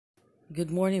Good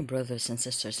morning, brothers and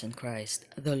sisters in Christ,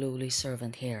 the lowly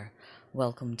servant here.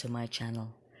 Welcome to my channel.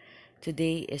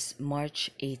 Today is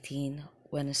March 18,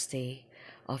 Wednesday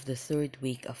of the third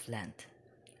week of Lent.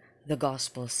 The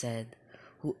Gospel said,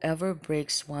 "Whoever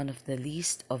breaks one of the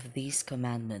least of these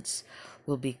commandments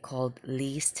will be called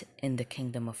least in the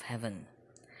kingdom of heaven."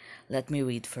 Let me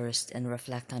read first and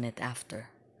reflect on it after.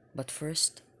 But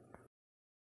first,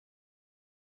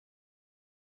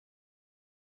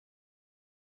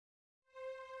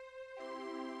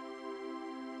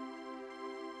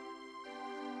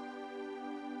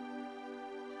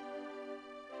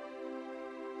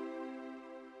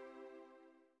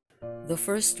 the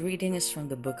first reading is from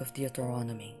the book of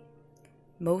Deuteronomy.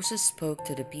 Moses spoke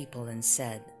to the people and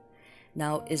said,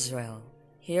 "Now Israel,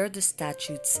 hear the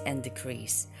statutes and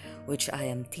decrees which I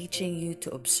am teaching you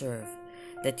to observe,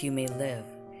 that you may live,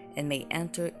 and may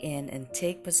enter in and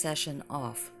take possession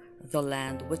of the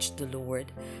land which the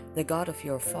Lord, the God of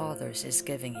your fathers, is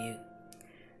giving you.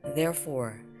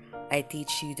 Therefore, I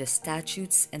teach you the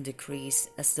statutes and decrees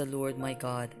as the Lord my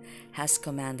God has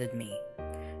commanded me,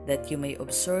 that you may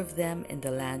observe them in the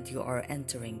land you are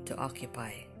entering to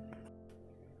occupy.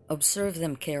 Observe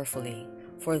them carefully,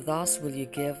 for thus will you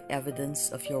give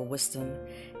evidence of your wisdom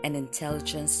and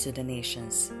intelligence to the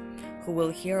nations, who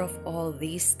will hear of all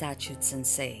these statutes and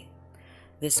say,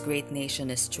 'This great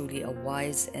nation is truly a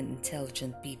wise and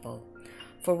intelligent people.'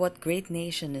 For what great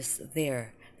nation is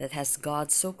there that has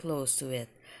God so close to it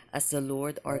as the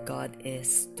Lord our God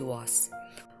is to us,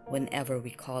 whenever we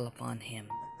call upon him?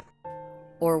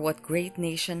 Or what great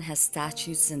nation has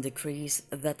statutes and decrees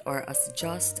that are as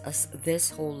just as this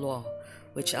whole law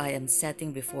which I am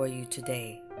setting before you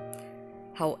today?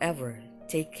 However,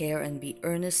 take care and be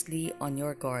earnestly on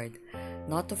your guard,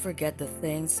 not to forget the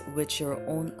things which your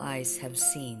own eyes have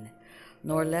seen,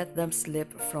 nor let them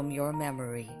slip from your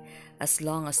memory as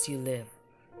long as you live,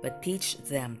 but teach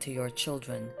them to your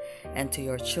children and to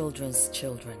your children's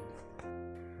children."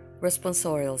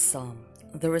 Responsorial Psalm.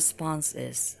 The response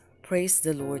is, "Praise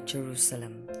the Lord,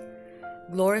 Jerusalem.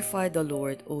 Glorify the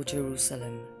Lord, O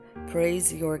Jerusalem.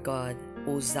 Praise your God,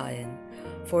 O Zion,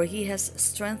 for he has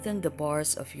strengthened the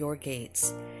bars of your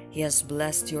gates. He has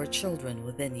blessed your children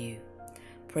within you.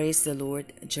 Praise the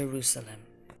Lord, Jerusalem.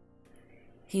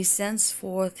 He sends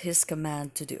forth his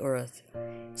command to the earth.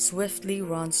 Swiftly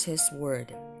runs his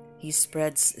word. He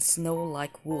spreads snow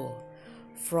like wool.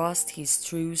 Frost he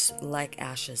strews like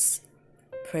ashes.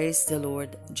 Praise the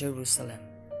Lord, Jerusalem.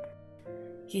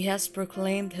 He has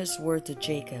proclaimed his word to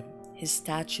Jacob, his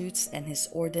statutes and his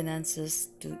ordinances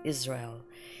to Israel.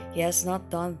 He has not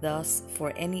done thus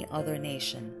for any other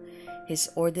nation. His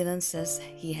ordinances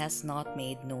he has not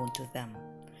made known to them.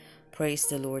 Praise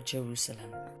the Lord,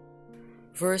 Jerusalem."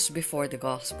 Verse before the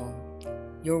Gospel.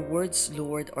 Your words,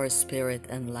 Lord, are spirit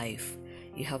and life.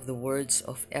 You have the words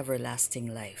of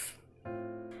everlasting life.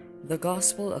 The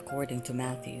Gospel according to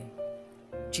Matthew.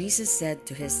 Jesus said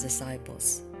to his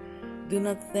disciples, "Do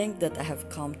not think that I have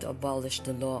come to abolish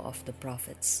the law of the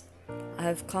prophets. I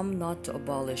have come not to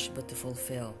abolish but to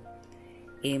fulfill.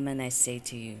 Amen, I say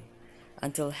to you,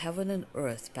 until heaven and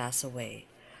earth pass away,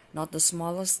 not the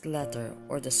smallest letter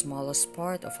or the smallest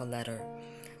part of a letter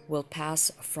will pass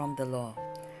from the law,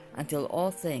 until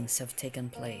all things have taken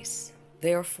place.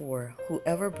 Therefore,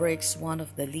 whoever breaks one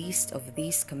of the least of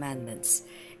these commandments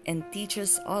and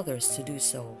teaches others to do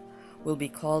so will be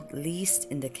called least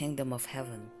in the kingdom of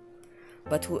heaven.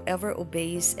 But whoever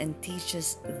obeys and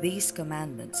teaches these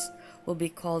commandments will be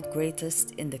called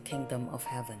greatest in the kingdom of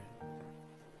heaven."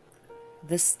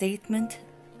 The statement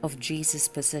of Jesus'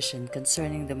 position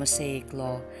concerning the Mosaic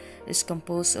law is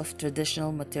composed of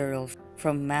traditional material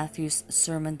from Matthew's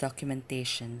sermon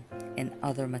documentation and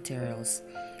other materials,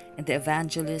 and the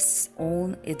evangelist's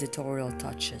own editorial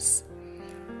touches.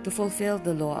 To fulfill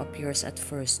the law appears at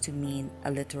first to mean a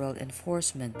literal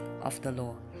enforcement of the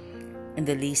law, in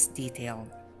the least detail.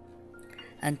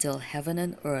 Until heaven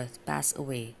and earth pass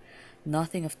away,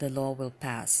 nothing of the law will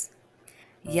pass.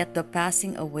 Yet the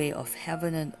passing away of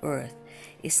heaven and earth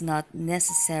is not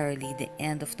necessarily the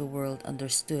end of the world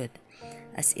understood,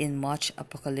 as in much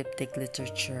apocalyptic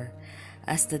literature,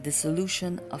 as the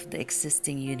dissolution of the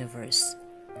existing universe.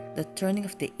 The turning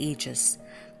of the ages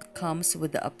comes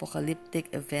with the apocalyptic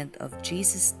event of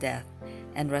Jesus' death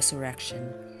and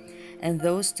resurrection, and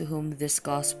those to whom this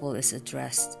gospel is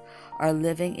addressed are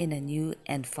living in a new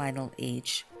and final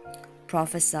age,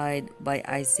 prophesied by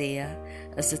Isaiah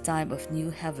as the time of new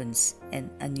heavens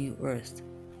and a new earth.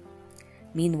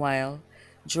 Meanwhile,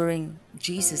 during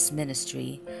Jesus'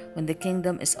 ministry, when the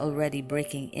kingdom is already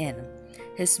breaking in,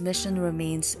 his mission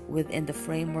remains within the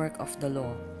framework of the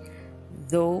law.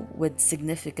 though with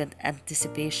significant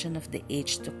anticipation of the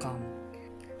age to come,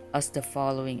 as the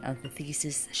following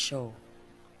antitheses show.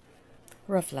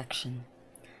 Reflection.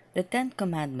 The Ten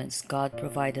Commandments God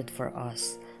provided for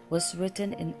us was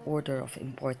written in order of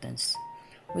importance,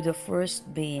 with the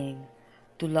first being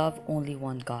to love only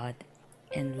one God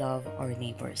and love our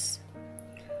neighbors.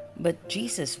 But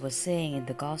Jesus was saying in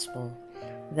the Gospel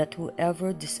that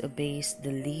whoever disobeys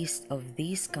the least of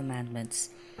these commandments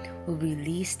will be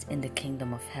least in the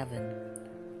kingdom of heaven,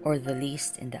 or the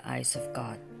least in the eyes of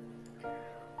God.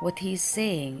 What he is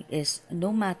saying is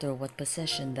no matter what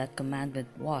possession that commandment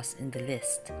was in the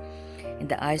list, in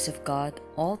the eyes of God,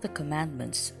 all the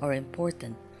commandments are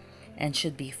important and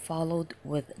should be followed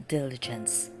with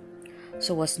diligence,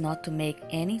 so as not to make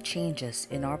any changes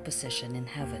in our position in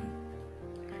heaven.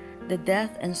 The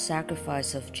death and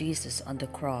sacrifice of Jesus on the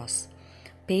cross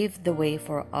paved the way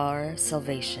for our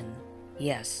salvation,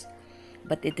 yes,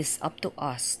 but it is up to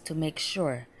us to make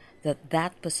sure that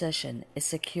that possession is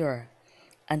secure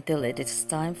until it is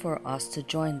time for us to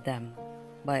join them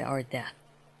by our death.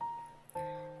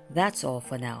 That's all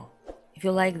for now. If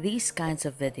you like these kinds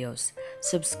of videos,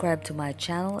 subscribe to my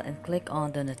channel and click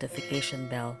on the notification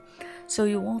bell so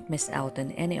you won't miss out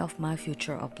on any of my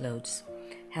future uploads.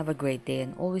 Have a great day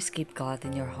and always keep God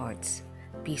in your hearts.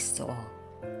 Peace to all.